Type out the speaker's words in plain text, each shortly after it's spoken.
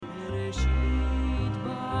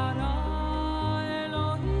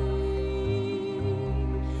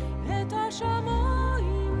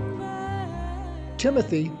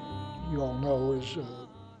Timothy, you all know, is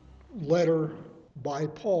a letter by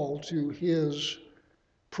Paul to his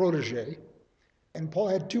protege. And Paul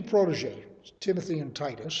had two proteges, Timothy and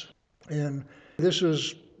Titus. And this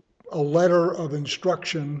is a letter of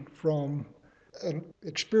instruction from an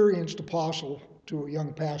experienced apostle to a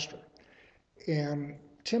young pastor. And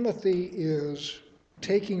Timothy is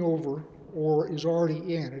taking over, or is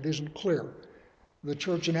already in, it isn't clear, the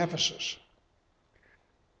church in Ephesus.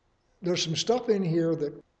 There's some stuff in here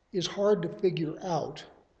that is hard to figure out,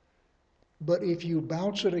 but if you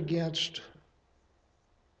bounce it against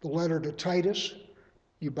the letter to Titus,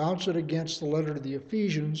 you bounce it against the letter to the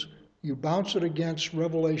Ephesians, you bounce it against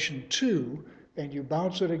Revelation 2, and you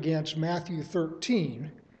bounce it against Matthew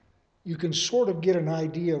 13, you can sort of get an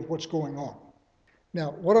idea of what's going on. Now,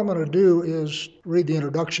 what I'm going to do is read the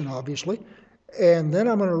introduction, obviously, and then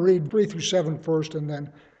I'm going to read 3 through 7 first, and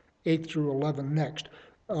then 8 through 11 next.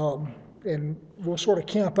 And we'll sort of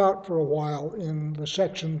camp out for a while in the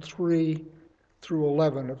section 3 through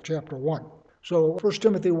 11 of chapter 1. So 1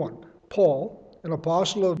 Timothy 1, Paul, an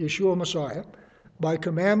apostle of Yeshua Messiah, by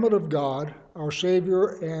commandment of God, our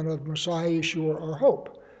Savior, and of Messiah Yeshua, our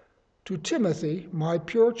hope. To Timothy, my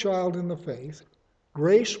pure child in the faith,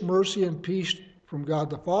 grace, mercy, and peace from God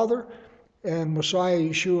the Father and Messiah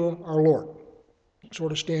Yeshua, our Lord.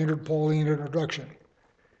 Sort of standard Pauline introduction.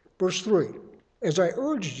 Verse 3, as I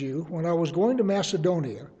urged you when I was going to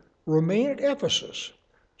Macedonia, remain at Ephesus,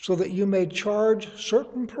 so that you may charge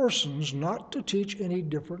certain persons not to teach any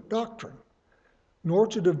different doctrine, nor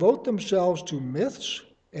to devote themselves to myths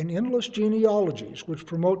and endless genealogies, which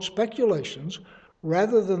promote speculations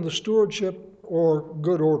rather than the stewardship or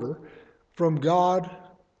good order from God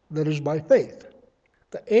that is by faith.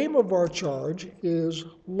 The aim of our charge is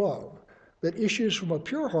love that issues from a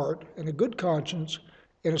pure heart and a good conscience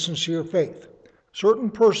and a sincere faith.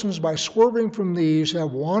 Certain persons, by swerving from these,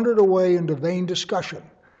 have wandered away into vain discussion,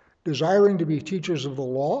 desiring to be teachers of the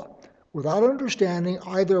law, without understanding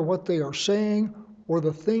either what they are saying or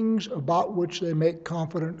the things about which they make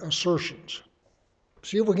confident assertions.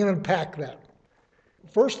 See if we can unpack that.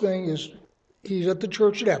 First thing is, he's at the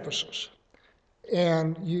church at Ephesus.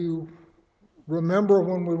 And you remember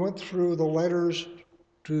when we went through the letters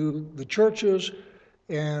to the churches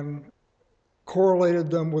and correlated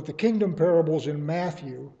them with the kingdom parables in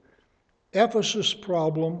Matthew, Ephesus'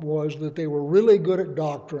 problem was that they were really good at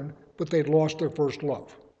doctrine, but they'd lost their first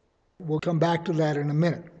love. We'll come back to that in a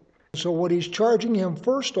minute. So what he's charging him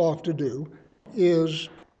first off to do is,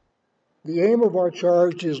 the aim of our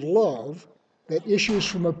charge is love that issues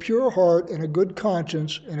from a pure heart and a good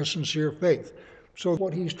conscience and a sincere faith. So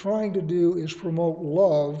what he's trying to do is promote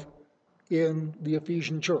love in the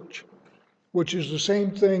Ephesian church, which is the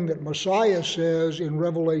same thing that Messiah says in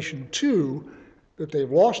Revelation 2, that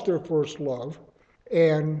they've lost their first love.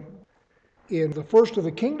 And in the first of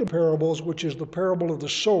the kingdom parables, which is the parable of the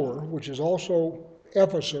sower, which is also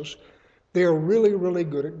Ephesus, they are really, really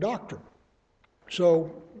good at doctrine.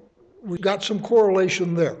 So we've got some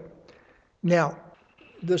correlation there. Now,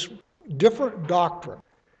 this different doctrine,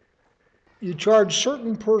 you charge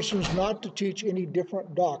certain persons not to teach any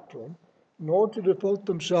different doctrine, nor to devote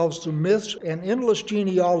themselves to myths and endless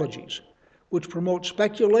genealogies, which promote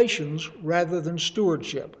speculations rather than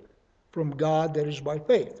stewardship from God that is by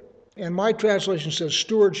faith. And my translation says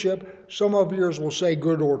stewardship. Some of yours will say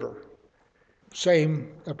good order.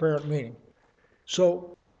 Same apparent meaning.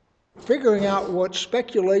 So figuring out what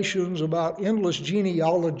speculations about endless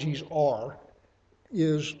genealogies are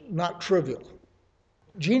is not trivial.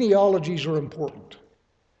 Genealogies are important.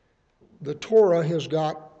 The Torah has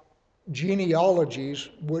got genealogies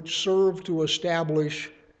which serve to establish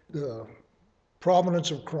the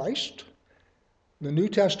provenance of Christ. The New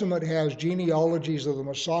Testament has genealogies of the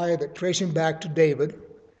Messiah that trace him back to David.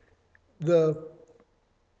 The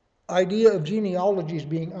idea of genealogies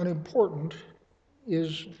being unimportant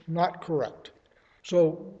is not correct.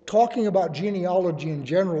 So talking about genealogy in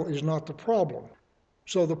general is not the problem.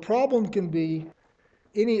 So the problem can be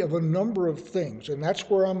any of a number of things, and that's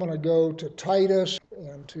where I'm going to go to Titus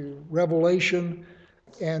and to Revelation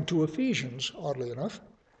and to Ephesians, oddly enough,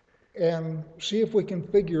 and see if we can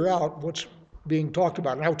figure out what's being talked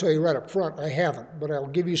about. And I'll tell you right up front, I haven't, but I'll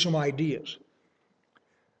give you some ideas.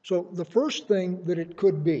 So the first thing that it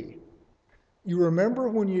could be, you remember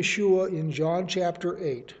when Yeshua in John chapter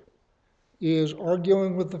 8 is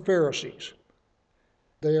arguing with the Pharisees.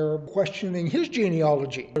 They are questioning his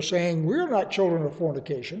genealogy. They're saying, we're not children of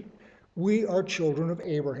fornication. We are children of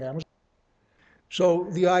Abraham. So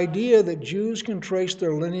the idea that Jews can trace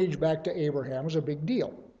their lineage back to Abraham is a big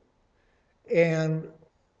deal. And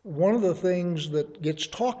one of the things that gets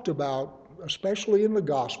talked about especially in the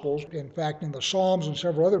Gospels, in fact in the Psalms and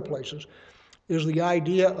several other places, is the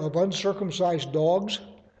idea of uncircumcised dogs.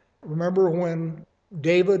 Remember when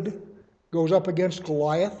David goes up against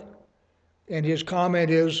Goliath, and his comment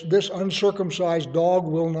is, "This uncircumcised dog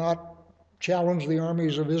will not challenge the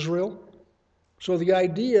armies of Israel." So the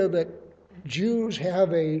idea that Jews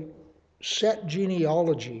have a set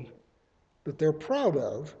genealogy that they're proud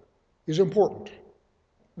of is important.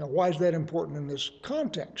 Now, why is that important in this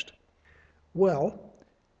context? Well,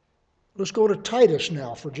 let's go to Titus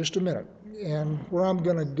now for just a minute. And where I'm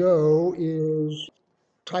going to go is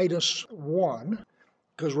Titus 1,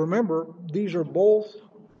 because remember, these are both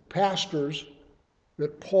pastors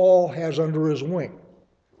that Paul has under his wing.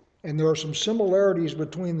 And there are some similarities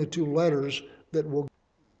between the two letters that will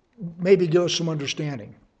maybe give us some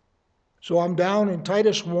understanding. So I'm down in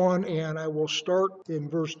Titus 1, and I will start in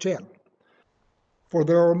verse 10. For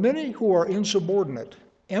there are many who are insubordinate,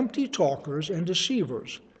 empty talkers and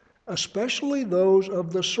deceivers, especially those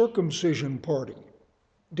of the circumcision party.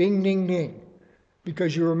 Ding, ding, ding.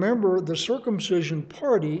 Because you remember, the circumcision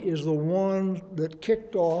party is the one that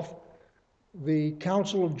kicked off the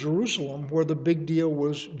Council of Jerusalem, where the big deal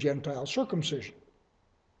was Gentile circumcision.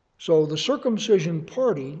 So the circumcision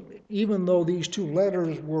party, even though these two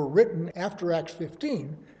letters were written after Acts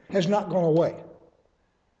 15, has not gone away.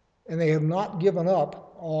 And they have not given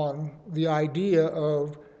up on the idea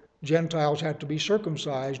of Gentiles have to be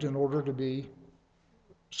circumcised in order to be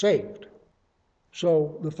saved.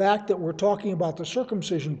 So the fact that we're talking about the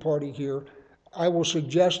circumcision party here, I will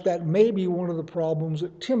suggest that may be one of the problems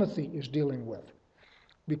that Timothy is dealing with.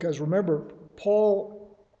 Because remember, Paul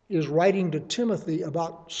is writing to Timothy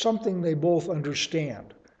about something they both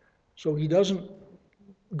understand. So he doesn't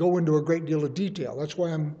go into a great deal of detail. That's why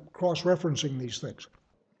I'm cross-referencing these things.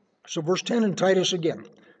 So verse 10 in Titus again.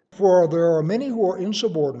 For there are many who are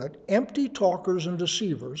insubordinate, empty talkers and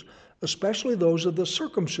deceivers, especially those of the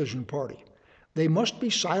circumcision party. They must be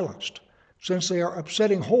silenced, since they are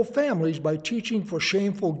upsetting whole families by teaching for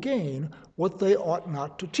shameful gain what they ought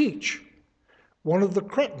not to teach. One of the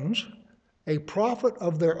Cretans, a prophet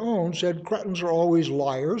of their own, said Cretans are always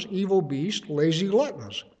liars, evil beasts, lazy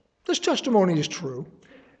gluttons. This testimony is true.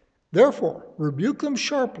 Therefore, rebuke them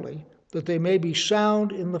sharply, that they may be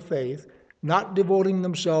sound in the faith, not devoting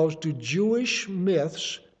themselves to Jewish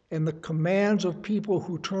myths and the commands of people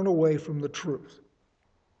who turn away from the truth.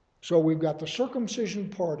 So we've got the circumcision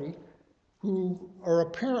party who are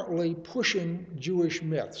apparently pushing Jewish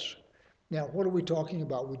myths. Now, what are we talking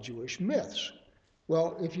about with Jewish myths?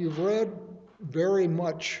 Well, if you've read very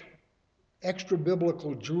much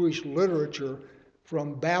extra-biblical Jewish literature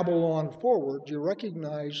from Babylon forward, you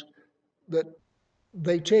recognize that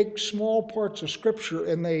they take small parts of Scripture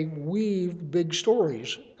and they weave big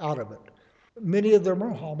stories out of it. Many of them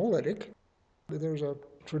are homiletic. There's a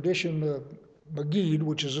tradition, Magid,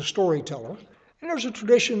 which is a storyteller. And there's a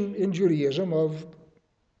tradition in Judaism of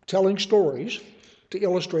telling stories to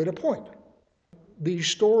illustrate a point. These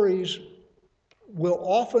stories will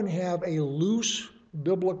often have a loose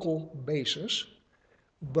biblical basis,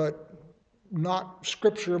 but not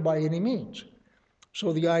Scripture by any means.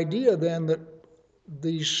 So the idea then that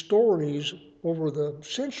these stories over the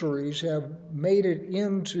centuries have made it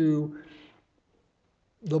into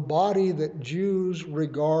the body that Jews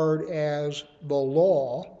regard as the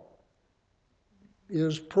law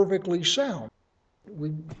is perfectly sound.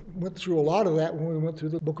 We went through a lot of that when we went through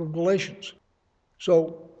the book of Galatians.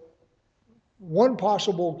 So one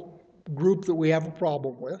possible group that we have a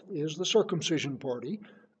problem with is the circumcision party,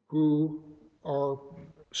 who are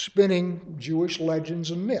spinning Jewish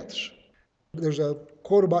legends and myths. There's a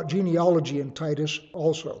quote about genealogy in Titus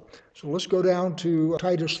also. So let's go down to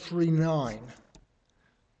Titus 3:9.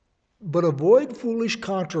 But avoid foolish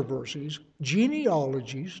controversies,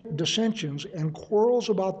 genealogies, dissensions, and quarrels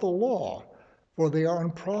about the law, for they are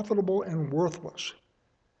unprofitable and worthless.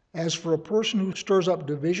 As for a person who stirs up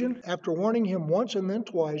division, after warning him once and then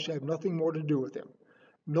twice, have nothing more to do with him.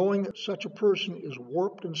 Knowing that such a person is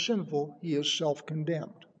warped and sinful, he is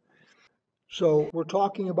self-condemned. So we're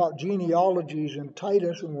talking about genealogies in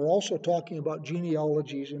Titus, and we're also talking about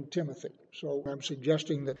genealogies in Timothy. So I'm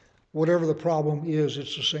suggesting that whatever the problem is,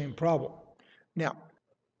 it's the same problem. Now,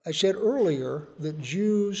 I said earlier that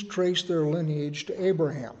Jews trace their lineage to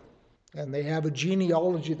Abraham, and they have a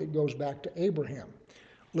genealogy that goes back to Abraham.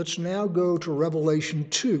 Let's now go to Revelation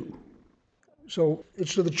 2. So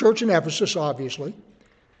it's to the church in Ephesus, obviously.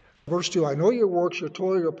 Verse 2, I know your works, your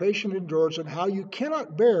toil, your patient endurance, and how you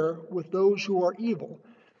cannot bear with those who are evil,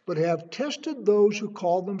 but have tested those who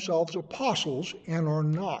call themselves apostles and are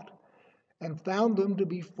not, and found them to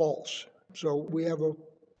be false. So we have a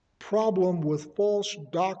problem with false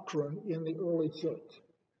doctrine in the early church.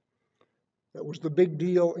 That was the big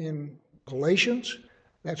deal in Galatians.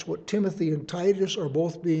 That's what Timothy and Titus are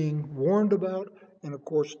both being warned about. And of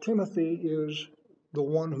course, Timothy is the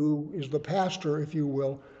one who is the pastor, if you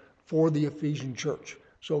will, for the Ephesian church.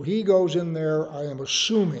 So he goes in there, I am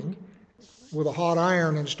assuming, with a hot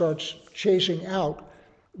iron and starts chasing out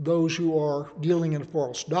those who are dealing in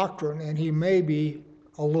false doctrine, and he may be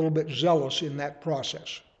a little bit zealous in that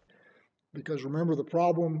process. Because remember, the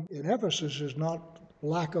problem in Ephesus is not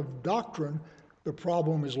lack of doctrine, the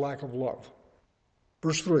problem is lack of love.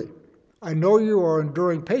 Verse 3, I know you are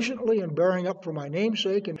enduring patiently and bearing up for my name's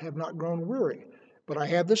sake and have not grown weary. But I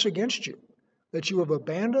have this against you, that you have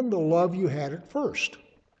abandoned the love you had at first.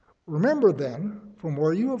 Remember then, from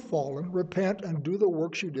where you have fallen, repent and do the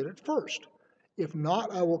works you did at first. If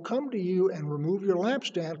not, I will come to you and remove your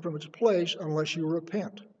lampstand from its place unless you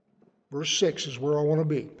repent. Verse 6 is where I want to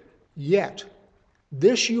be. Yet,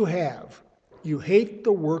 this you have, you hate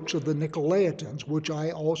the works of the Nicolaitans, which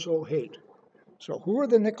I also hate. So who are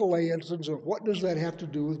the Nicolaitans, and what does that have to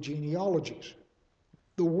do with genealogies?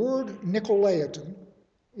 The word Nicolaitan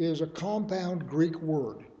is a compound Greek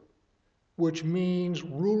word, which means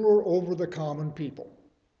ruler over the common people.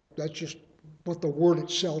 That's just what the word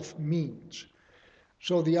itself means.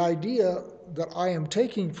 So the idea that I am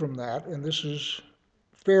taking from that, and this is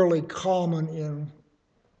fairly common in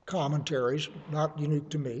commentaries, not unique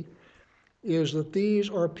to me, is that these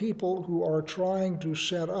are people who are trying to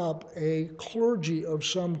set up a clergy of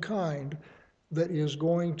some kind that is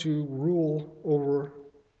going to rule over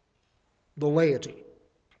the laity.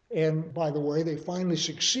 And by the way, they finally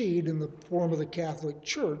succeed in the form of the Catholic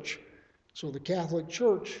Church. So the Catholic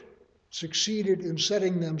Church succeeded in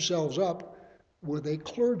setting themselves up with a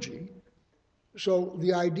clergy. So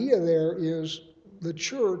the idea there is the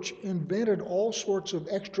church invented all sorts of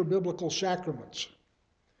extra biblical sacraments.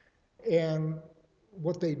 And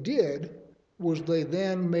what they did was they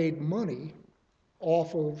then made money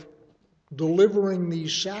off of delivering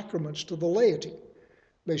these sacraments to the laity.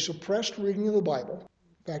 They suppressed reading of the Bible.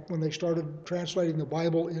 In fact, when they started translating the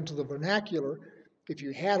Bible into the vernacular, if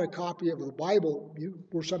you had a copy of the Bible, you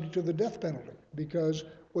were subject to the death penalty, because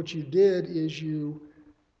what you did is you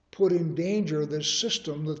put in danger this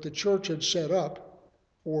system that the church had set up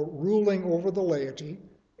for ruling over the laity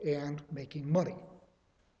and making money.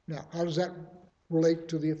 Now, how does that relate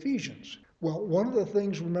to the Ephesians? Well, one of the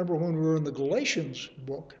things, remember when we were in the Galatians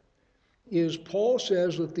book, is Paul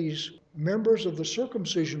says that these members of the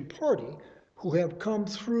circumcision party who have come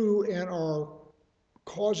through and are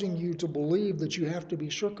causing you to believe that you have to be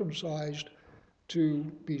circumcised to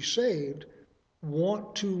be saved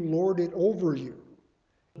want to lord it over you.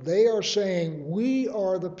 They are saying, we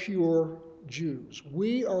are the pure Jews.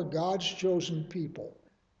 We are God's chosen people.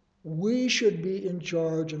 We should be in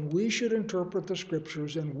charge, and we should interpret the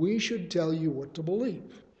scriptures, and we should tell you what to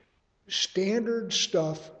believe. Standard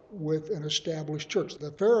stuff with an established church.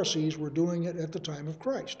 The Pharisees were doing it at the time of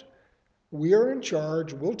Christ. We are in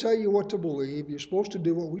charge. We'll tell you what to believe. You're supposed to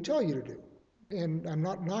do what we tell you to do. And I'm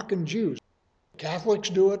not knocking Jews. Catholics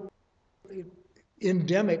do it.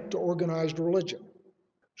 Endemic to organized religion.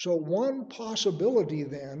 So one possibility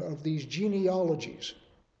then of these genealogies,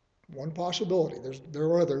 one possibility, there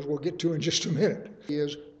are others we'll get to in just a minute,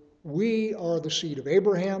 is we are the seed of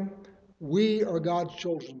Abraham, we are God's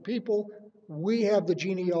chosen people, we have the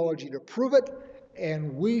genealogy to prove it,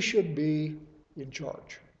 and we should be in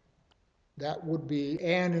charge. That would be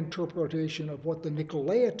an interpretation of what the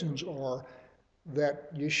Nicolaitans are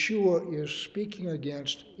that Yeshua is speaking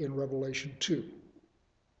against in Revelation 2.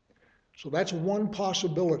 So that's one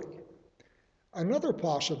possibility. Another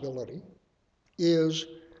possibility is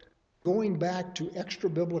going back to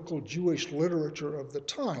extra-biblical Jewish literature of the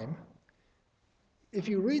time. If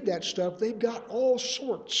you read that stuff, they've got all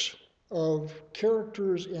sorts of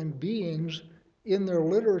characters and beings in their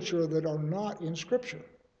literature that are not in Scripture.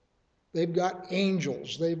 They've got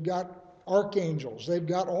angels, they've got archangels, they've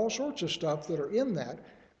got all sorts of stuff that are in that,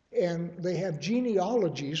 and they have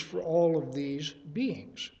genealogies for all of these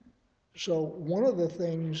beings. So one of the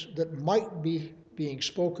things that might be being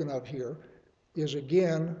spoken of here is,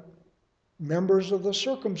 again, members of the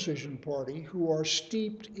circumcision party who are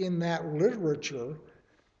steeped in that literature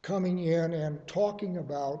coming in and talking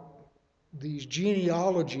about these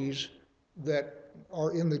genealogies that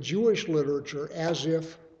are in the Jewish literature as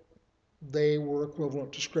if they were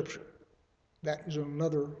equivalent to Scripture. That is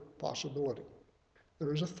another possibility.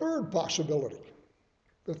 There is a third possibility.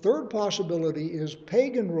 The third possibility is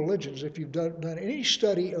pagan religions. If you've done any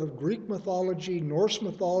study of Greek mythology, Norse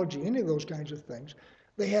mythology, any of those kinds of things,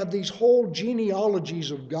 they have these whole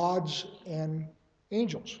genealogies of gods and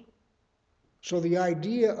angels. So the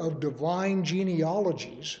idea of divine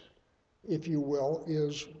genealogies, if you will,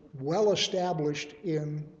 is well established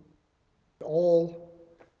in all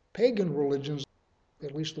pagan religions,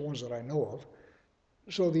 at least the ones that I know of.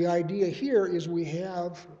 So the idea here is we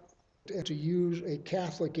have, to use a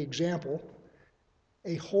Catholic example,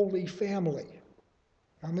 a holy family.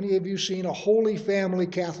 How many of you seen a Holy Family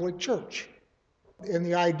Catholic Church? And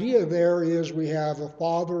the idea there is we have a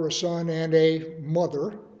father, a son, and a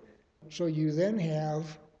mother. So you then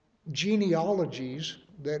have genealogies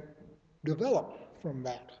that develop from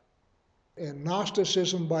that. And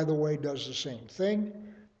Gnosticism, by the way, does the same thing.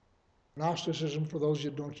 Gnosticism, for those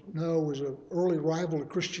you don't know, was an early rival of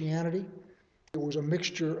Christianity. It was a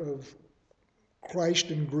mixture of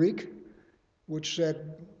Christ and Greek, which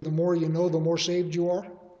said, the more you know, the more saved you are.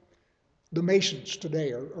 The Masons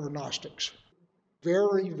today are Gnostics.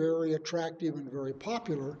 Very, very attractive and very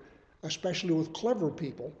popular, especially with clever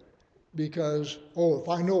people, because, if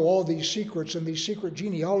I know all these secrets and these secret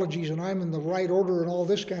genealogies and I'm in the right order and all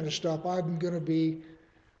this kind of stuff, I'm going to be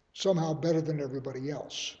somehow better than everybody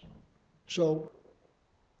else. So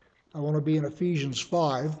I want to be in Ephesians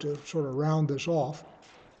 5 to sort of round this off.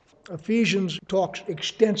 Ephesians talks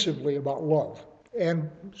extensively about love.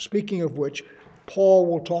 And speaking of which, Paul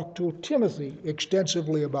will talk to Timothy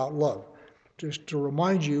extensively about love. Just to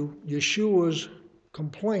remind you, Yeshua's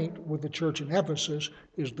complaint with the church in Ephesus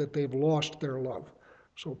is that they've lost their love.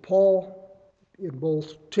 So Paul, in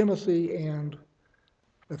both Timothy and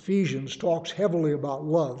Ephesians, talks heavily about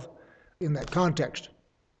love in that context.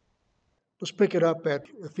 Let's pick it up at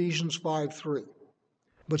Ephesians 5:3.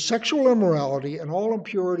 But sexual immorality and all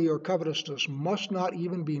impurity or covetousness must not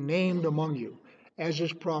even be named among you, as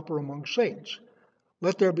is proper among saints.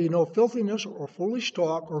 Let there be no filthiness or foolish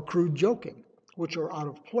talk or crude joking, which are out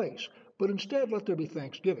of place, but instead let there be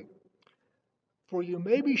thanksgiving. For you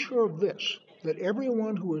may be sure of this, that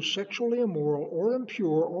everyone who is sexually immoral or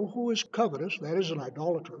impure or who is covetous, that is, an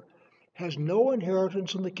idolater, has no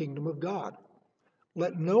inheritance in the kingdom of God.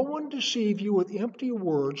 Let no one deceive you with empty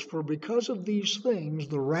words, for because of these things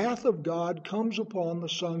the wrath of God comes upon the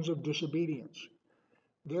sons of disobedience.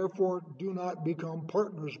 Therefore do not become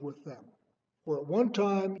partners with them. For at one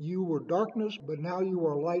time you were darkness, but now you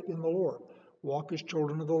are light in the Lord. Walk as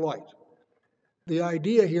children of the light. The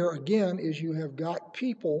idea here, again, is you have got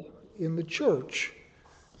people in the church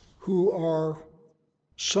who are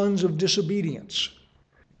sons of disobedience.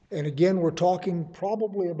 And again, we're talking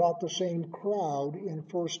probably about the same crowd in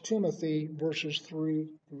 1 Timothy verses 3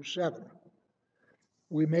 through 7.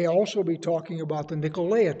 We may also be talking about the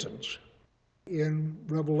Nicolaitans in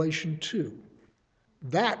Revelation 2.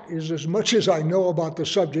 That is as much as I know about the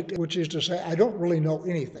subject, which is to say I don't really know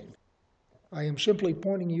anything. I am simply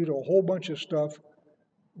pointing you to a whole bunch of stuff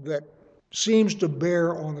that seems to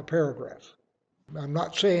bear on the paragraph. I'm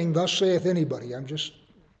not saying, thus saith anybody. I'm just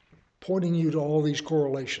pointing you to all these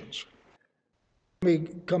correlations. Let me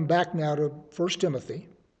come back now to 1 Timothy.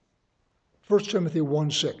 1 Timothy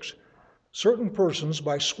 1:6. Certain persons,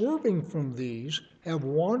 by swerving from these, have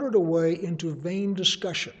wandered away into vain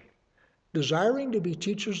discussion, desiring to be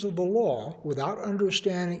teachers of the law without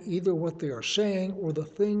understanding either what they are saying or the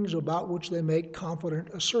things about which they make confident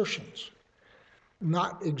assertions.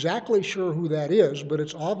 Not exactly sure who that is, but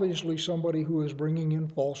it's obviously somebody who is bringing in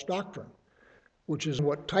false doctrine, which is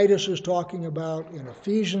what Titus is talking about and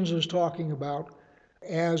Ephesians is talking about,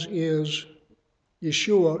 as is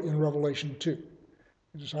Yeshua in Revelation 2.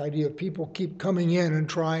 This idea of people keep coming in and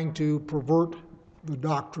trying to pervert the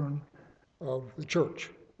doctrine of the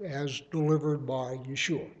church as delivered by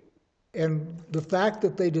Yeshua. And the fact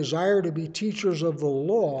that they desire to be teachers of the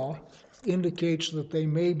law indicates that they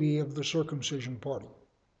may be of the circumcision party.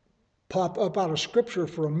 Pop up out of Scripture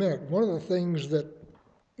for a minute. One of the things that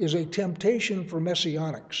is a temptation for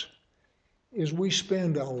messianics is we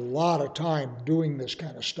spend a lot of time doing this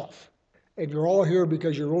kind of stuff. And you're all here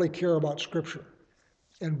because you really care about Scripture.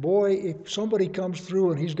 And boy, if somebody comes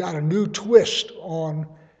through and he's got a new twist on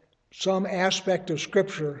some aspect of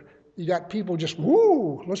Scripture, you got people just,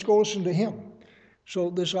 woo, let's go listen to him.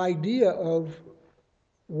 So this idea of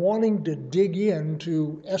wanting to dig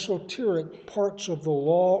into esoteric parts of the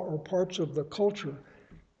law or parts of the culture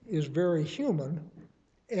is very human,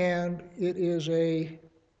 and it is a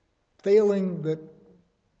failing that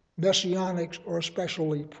messianics are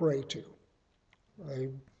especially prey to. I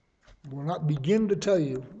will not begin to tell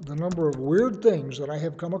you the number of weird things that I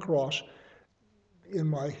have come across in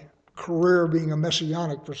my career being a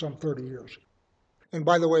messianic for some 30 years. And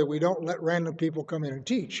by the way, we don't let random people come in and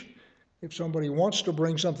teach. If somebody wants to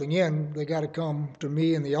bring something in, they got to come to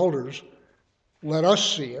me and the elders, let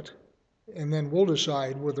us see it, and then we'll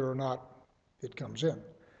decide whether or not it comes in.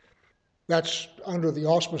 That's under the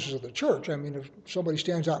auspices of the church. I mean, if somebody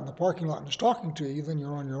stands out in the parking lot and is talking to you, then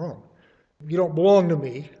you're on your own. You don't belong to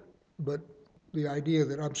me, but the idea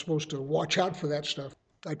that I'm supposed to watch out for that stuff,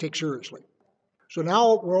 I take seriously. So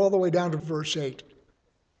now we're all the way down to verse 8.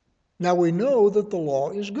 Now we know that the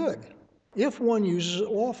law is good, if one uses it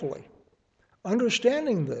lawfully,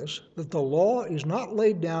 understanding this, that the law is not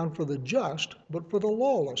laid down for the just, but for the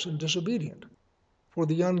lawless and disobedient, for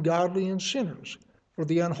the ungodly and sinners, for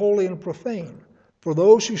the unholy and profane, for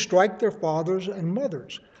those who strike their fathers and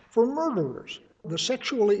mothers, for murderers, the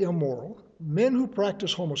sexually immoral, men who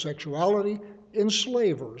practice homosexuality,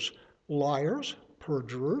 enslavers, liars,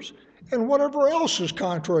 perjurers, and whatever else is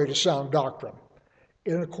contrary to sound doctrine,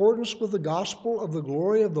 in accordance with the gospel of the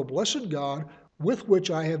glory of the blessed God with which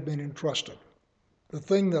I have been entrusted. The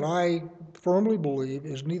thing that I firmly believe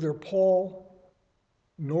is neither Paul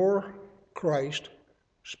nor Christ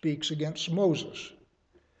speaks against Moses.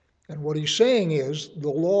 And what he's saying is the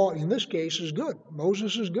law in this case is good.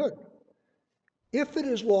 Moses is good, if it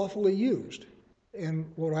is lawfully used. And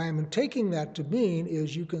what I am taking that to mean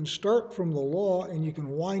is you can start from the law and you can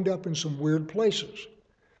wind up in some weird places,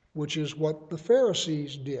 which is what the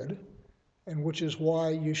Pharisees did, and which is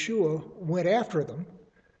why Yeshua went after them,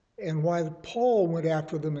 and why Paul went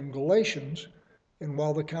after them in Galatians, and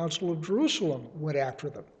why the Council of Jerusalem went after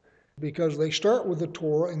them. Because they start with the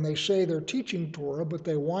Torah and they say they're teaching Torah, but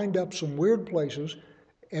they wind up some weird places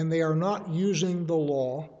and they are not using the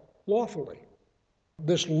law lawfully.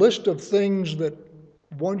 This list of things that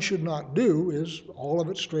one should not do is all of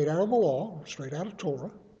it straight out of the law, straight out of Torah.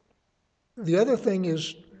 The other thing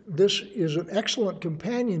is this is an excellent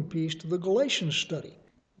companion piece to the Galatians study,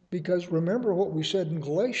 because remember what we said in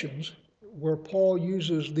Galatians, where Paul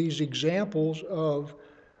uses these examples of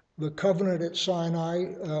the covenant at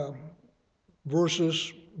Sinai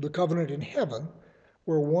versus the covenant in heaven,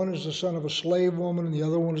 where one is the son of a slave woman and the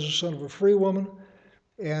other one is the son of a free woman,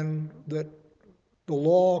 and that the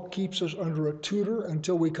law keeps us under a tutor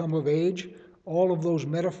until we come of age, all of those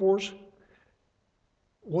metaphors.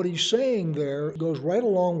 What he's saying there goes right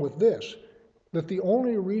along with this, that the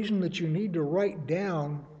only reason that you need to write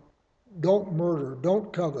down don't murder,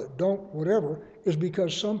 don't covet, don't whatever, is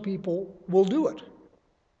because some people will do it.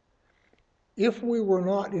 If we were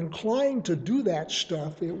not inclined to do that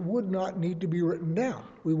stuff, it would not need to be written down.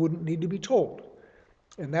 We wouldn't need to be told.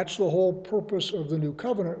 And that's the whole purpose of the New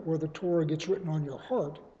Covenant, where the Torah gets written on your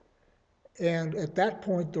heart. And at that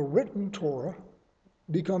point, the written Torah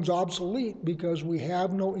becomes obsolete because we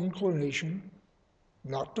have no inclination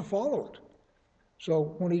not to follow it.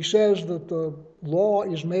 So when he says that the law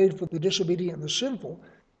is made for the disobedient and the sinful,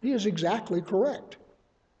 he is exactly correct.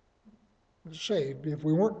 Say, if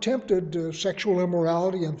we weren't tempted to sexual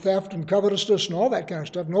immorality and theft and covetousness and all that kind of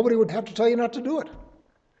stuff, nobody would have to tell you not to do it.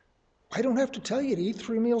 I don't have to tell you to eat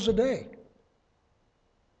 3 meals a day.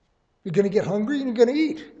 You're going to get hungry and you're going to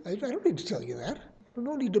eat. I don't need to tell you that. There's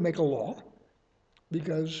no need to make a law,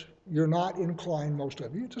 because you're not inclined, most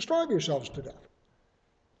of you, to starve yourselves to death.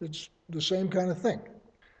 It's the same kind of thing.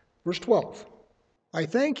 Verse 12, I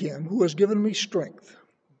thank him who has given me strength,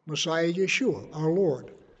 Messiah Yeshua, our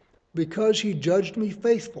Lord, because he judged me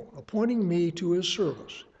faithful, appointing me to his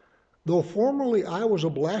service. Though formerly I was a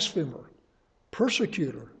blasphemer,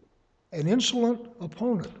 persecutor, an insolent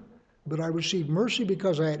opponent, but I received mercy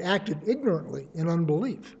because I had acted ignorantly in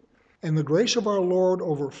unbelief. And the grace of our Lord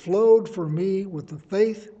overflowed for me with the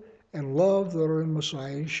faith and love that are in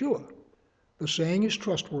Messiah Yeshua. The saying is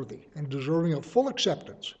trustworthy and deserving of full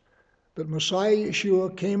acceptance, that Messiah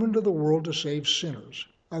Yeshua came into the world to save sinners,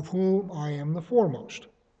 of whom I am the foremost.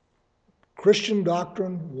 Christian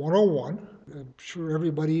Doctrine 101. I'm sure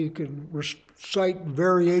everybody can recite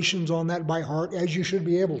variations on that by heart, as you should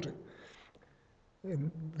be able to.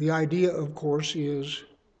 And the idea, of course, is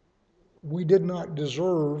we did not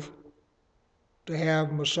deserve to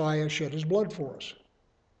have Messiah shed his blood for us.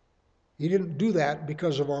 He didn't do that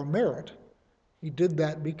because of our merit. He did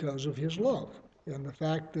that because of his love and the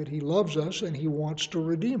fact that he loves us and he wants to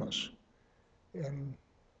redeem us. And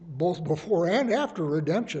both before and after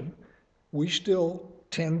redemption, we still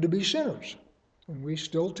tend to be sinners and we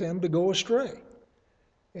still tend to go astray.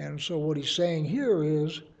 And so what he's saying here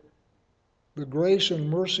is the grace and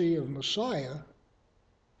mercy of Messiah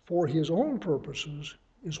for his own purposes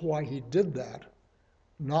is why he did that,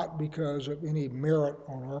 not because of any merit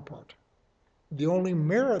on our part. The only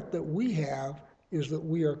merit that we have is that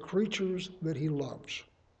we are creatures that he loves,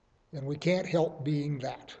 and we can't help being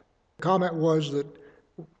that. The comment was that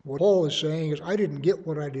What Paul is saying is, I didn't get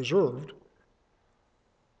what I deserved.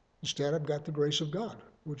 Instead, I've got the grace of God,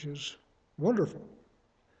 which is wonderful.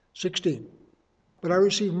 16. But I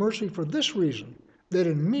received mercy for this reason, that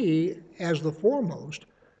in me, as the foremost,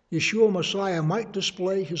 Yeshua Messiah might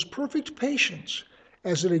display his perfect patience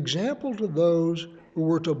as an example to those who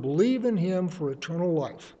were to believe in him for eternal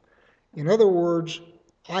life. In other words,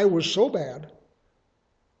 I was so bad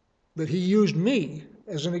that he used me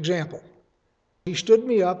as an example. He stood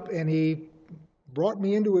me up and he brought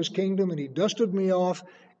me into his kingdom and he dusted me off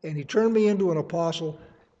and he turned me into an apostle.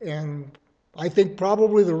 And I think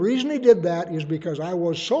probably the reason he did that is because I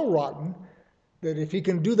was so rotten that if he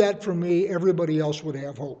can do that for me, everybody else would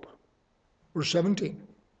have hope. Verse 17.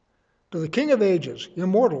 To the King of ages,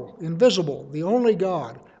 immortal, invisible, the only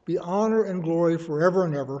God, be honor and glory forever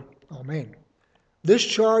and ever. Amen. This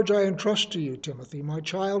charge I entrust to you, Timothy, my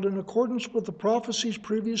child, in accordance with the prophecies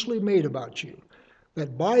previously made about you,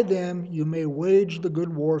 that by them you may wage the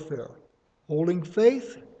good warfare, holding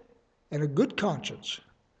faith and a good conscience.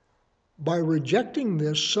 By rejecting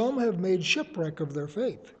this, some have made shipwreck of their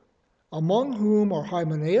faith, among whom are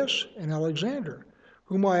Hymenaeus and Alexander,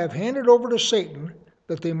 whom I have handed over to Satan,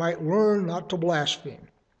 that they might learn not to blaspheme.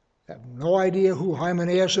 I have no idea who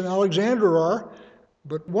Hymenaeus and Alexander are,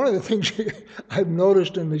 but one of the things I've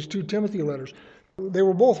noticed in these 2 Timothy letters, they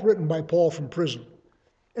were both written by Paul from prison.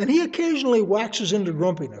 And he occasionally waxes into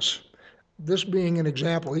grumpiness. This being an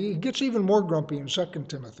example. He gets even more grumpy in 2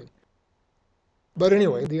 Timothy. But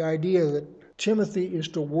anyway, the idea that Timothy is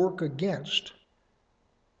to work against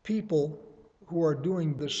people who are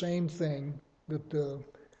doing the same thing that the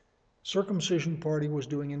circumcision party was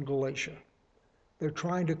doing in Galatia. They're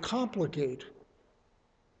trying to complicate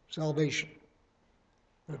salvation.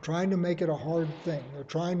 They're trying to make it a hard thing. They're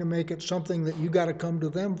trying to make it something that you got to come to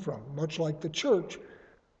them from, much like the church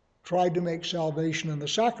tried to make salvation and the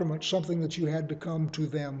sacrament something that you had to come to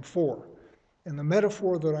them for. And the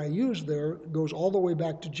metaphor that I use there goes all the way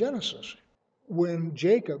back to Genesis. When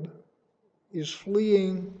Jacob is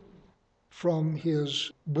fleeing from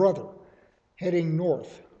his brother, heading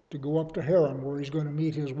north to go up to Haran where he's going to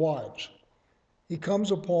meet his wives, he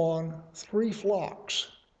comes upon 3 flocks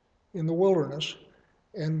in the wilderness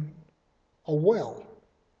and a well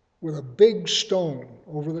with a big stone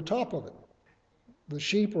over the top of it. The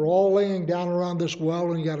sheep are all laying down around this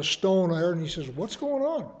well, and you got a stone there, and he says, what's going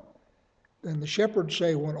on? And the shepherds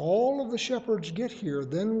say, when all of the shepherds get here,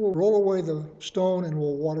 then we'll roll away the stone and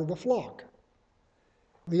we'll water the flock.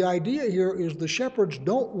 The idea here is the shepherds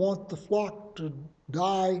don't want the flock to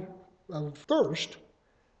die of thirst,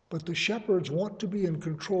 but the shepherds want to be in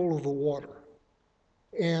control of the water.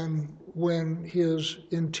 And when his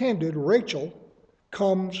intended, Rachel,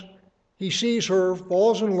 comes, he sees her,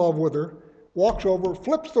 falls in love with her, walks over,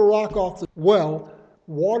 flips the rock off the well,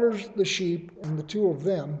 waters the sheep, and the 2 of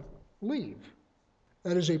them leave.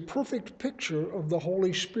 That is a perfect picture of the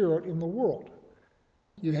Holy Spirit in the world.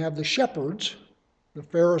 You have the shepherds, the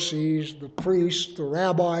Pharisees, the priests, the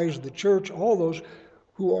rabbis, the church, all those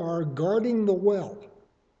who are guarding the well.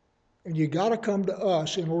 And you got to come to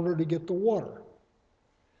us in order to get the water.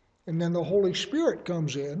 And then the Holy Spirit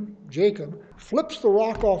comes in, Jacob, flips the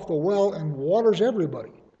rock off the well and waters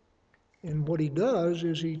everybody. And what he does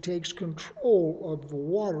is he takes control of the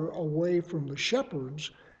water away from the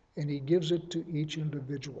shepherds and he gives it to each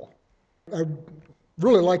individual. I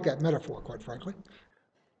really like that metaphor, quite frankly.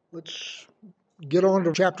 Let's get on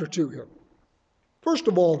to chapter 2 here. First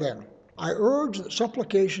of all, then, I urge that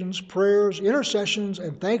supplications, prayers, intercessions,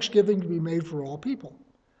 and thanksgiving to be made for all people,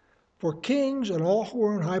 for kings and all who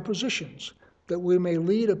are in high positions, that we may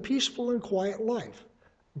lead a peaceful and quiet life,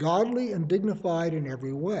 godly and dignified in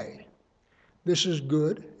every way. This is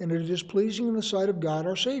good, and it is pleasing in the sight of God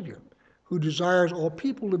our Savior, who desires all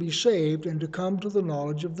people to be saved and to come to the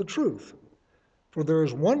knowledge of the truth. For there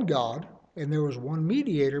is one God, and there is one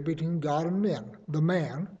mediator between God and men, the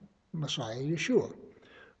man, Messiah Yeshua,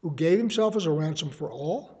 who gave himself as a ransom for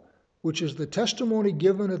all, which is the testimony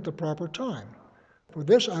given at the proper time. For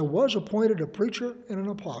this I was appointed a preacher and an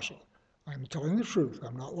apostle. I am telling the truth,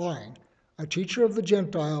 I'm not lying, a teacher of the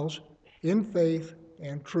Gentiles in faith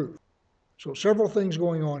and truth. So several things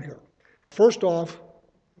going on here. First off,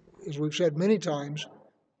 as we've said many times,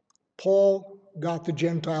 Paul got the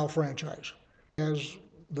Gentile franchise. As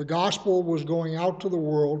the gospel was going out to the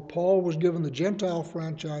world, Paul was given the Gentile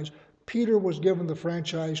franchise. Peter was given the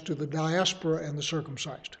franchise to the diaspora and the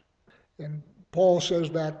circumcised. And Paul says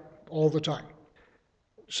that all the time.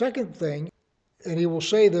 Second thing, and he will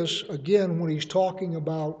say this again when he's talking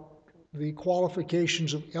about the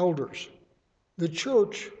qualifications of elders, the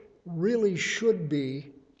church really should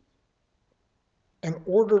be an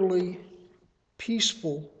orderly,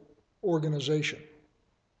 peaceful organization,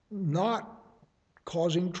 not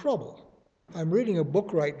causing trouble. I'm reading a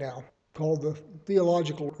book right now called The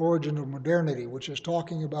Theological Origin of Modernity, which is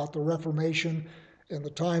talking about the Reformation and the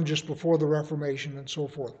time just before the Reformation and so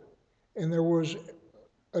forth. And there was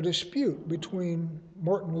a dispute between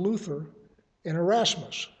Martin Luther and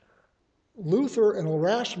Erasmus. Luther and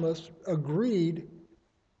Erasmus agreed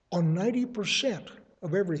on 90%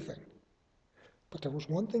 of everything. But there was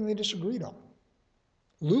one thing they disagreed on.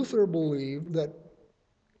 Luther believed that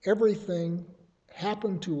everything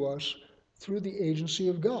happened to us through the agency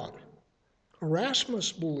of God.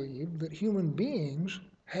 Erasmus believed that human beings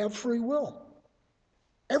have free will.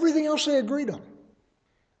 Everything else they agreed on.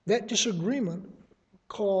 That disagreement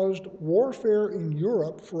caused warfare in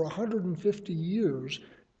Europe for 150 years.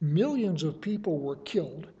 Millions of people were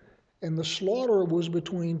killed, and the slaughter was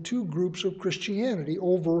between two groups of Christianity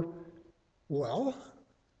over, well,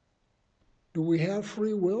 do we have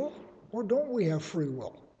free will or don't we have free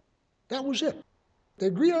will? That was it. They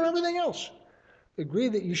agreed on everything else. They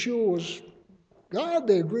agreed that Yeshua was God,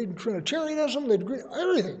 they agreed in Trinitarianism, they agreed on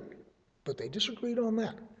everything. But they disagreed on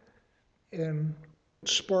that. And it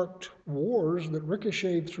sparked wars that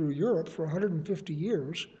ricocheted through Europe for 150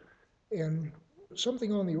 years, and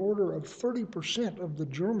something on the order of 30% of the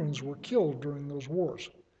Germans were killed during those wars,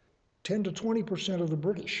 10 to 20% of the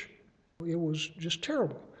British. It was just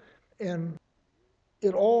terrible. And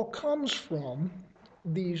it all comes from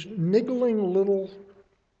these niggling little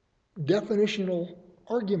definitional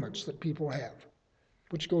arguments that people have,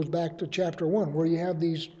 which goes back to chapter 1, where you have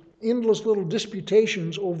these endless little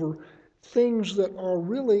disputations over things that are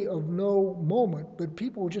really of no moment, but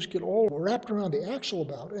people just get all wrapped around the axle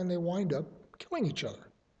about, and they wind up killing each other.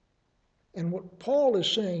 And what Paul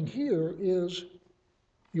is saying here is,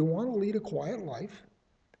 you want to lead a quiet life.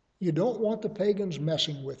 You don't want the pagans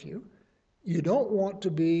messing with you. You don't want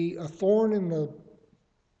to be a thorn in the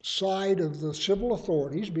side of the civil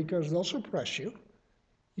authorities because they'll suppress you.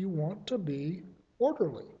 You want to be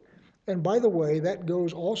orderly. And by the way, that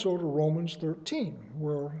goes also to Romans 13,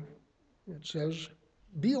 where it says,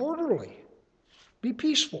 be orderly, be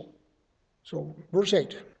peaceful. So, verse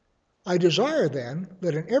 8, I desire then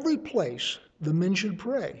that in every place the men should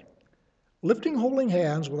pray, lifting holy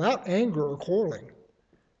hands without anger or quarreling.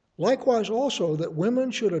 Likewise also that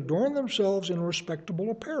women should adorn themselves in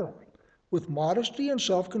respectable apparel, with modesty and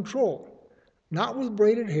self-control, not with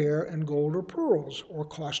braided hair and gold or pearls or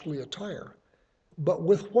costly attire, but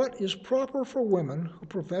with what is proper for women who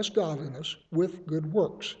profess godliness with good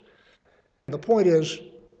works. The point is,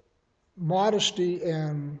 modesty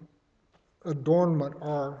and adornment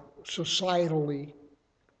are societally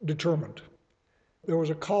determined. There was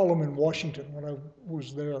a column in Washington when I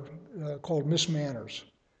was there called Miss Manners,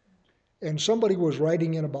 and somebody was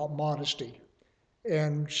writing in about modesty,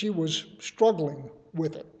 and she was struggling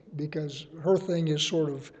with it because her thing is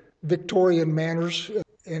sort of Victorian manners.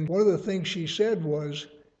 And one of the things she said was,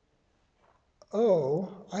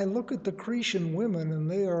 oh, I look at the Cretan women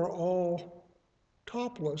and they are all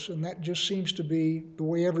topless, and that just seems to be the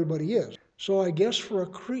way everybody is. So I guess for a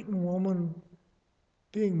Cretan woman,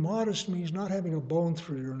 being modest means not having a bone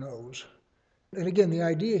through your nose. And again, the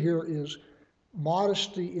idea here is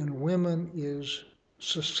modesty in women is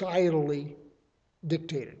societally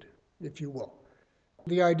dictated, if you will.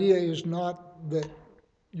 The idea is not that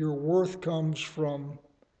your worth comes from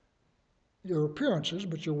your appearances,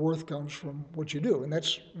 but your worth comes from what you do. And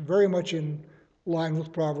that's very much in line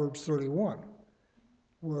with Proverbs 31,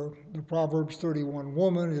 where the Proverbs 31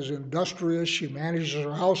 woman is industrious, she manages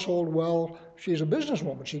her household well, she's a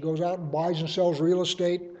businesswoman. She goes out and buys and sells real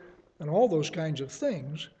estate and all those kinds of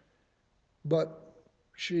things, but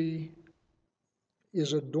she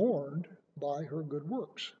is adorned by her good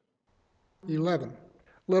works. 11.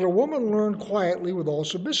 Let a woman learn quietly with all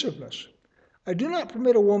submissiveness. I do not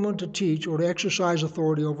permit a woman to teach or to exercise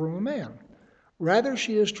authority over a man. Rather,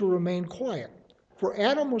 she is to remain quiet. For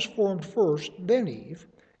Adam was formed first, then Eve,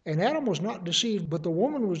 and Adam was not deceived, but the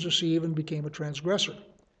woman was deceived and became a transgressor.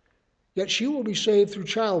 Yet she will be saved through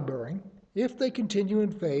childbearing, if they continue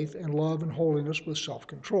in faith and love and holiness with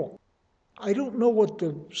self-control. I don't know what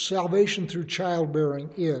the salvation through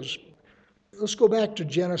childbearing is. Let's go back to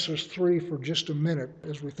Genesis 3 for just a minute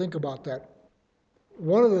as we think about that.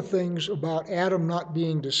 One of the things about Adam not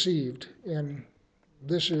being deceived, and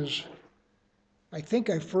this is, I think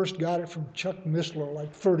I first got it from Chuck Missler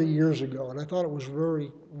like 30 years ago, and I thought it was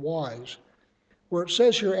very wise, where it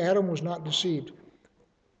says here Adam was not deceived.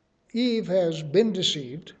 Eve has been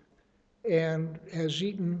deceived and has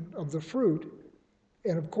eaten of the fruit,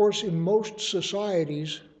 and of course in most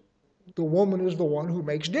societies The woman is the one who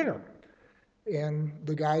makes dinner, and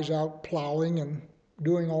the guy's out plowing and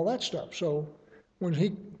doing all that stuff. So when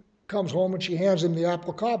he comes home and she hands him the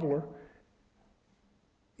apple cobbler,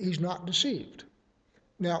 he's not deceived.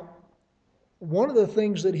 Now, one of the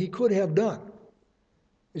things that he could have done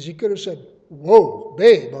is he could have said, "Whoa,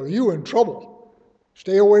 babe, are you in trouble?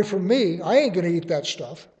 Stay away from me. I ain't going to eat that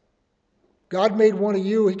stuff. God made one of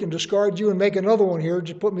you. He can discard you and make another one here.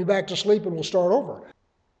 Just put me back to sleep and we'll start over."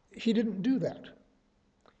 He didn't do that.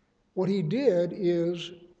 What he did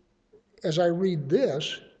is, as I read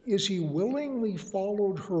this, is he willingly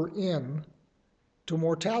followed her in to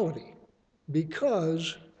mortality,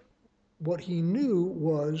 because what he knew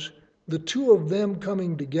was the two of them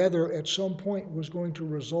coming together at some point was going to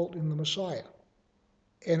result in the Messiah.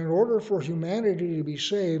 And in order for humanity to be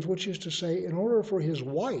saved, which is to say, in order for his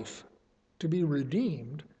wife to be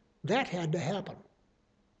redeemed, that had to happen.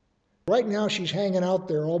 Right now she's hanging out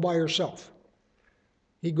there all by herself.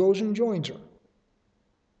 He goes and joins her.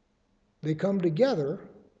 They come together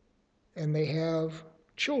and they have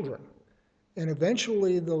children. And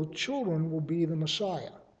eventually those children will be the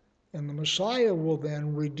Messiah. And the Messiah will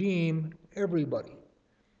then redeem everybody.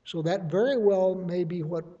 So that very well may be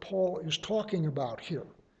what Paul is talking about here.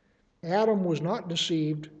 Adam was not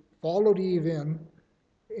deceived, followed Eve in,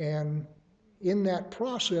 and in that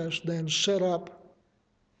process then set up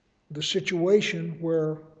the situation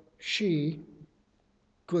where she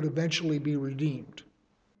could eventually be redeemed.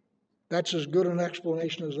 That's as good an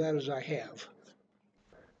explanation as that as I have.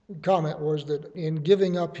 The comment was that in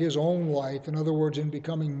giving up his own life, in other words, in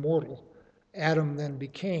becoming mortal, Adam then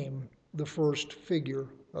became the first figure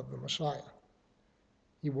of the Messiah.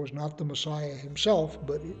 He was not the Messiah himself,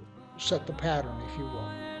 but it set the pattern, if you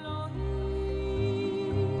will.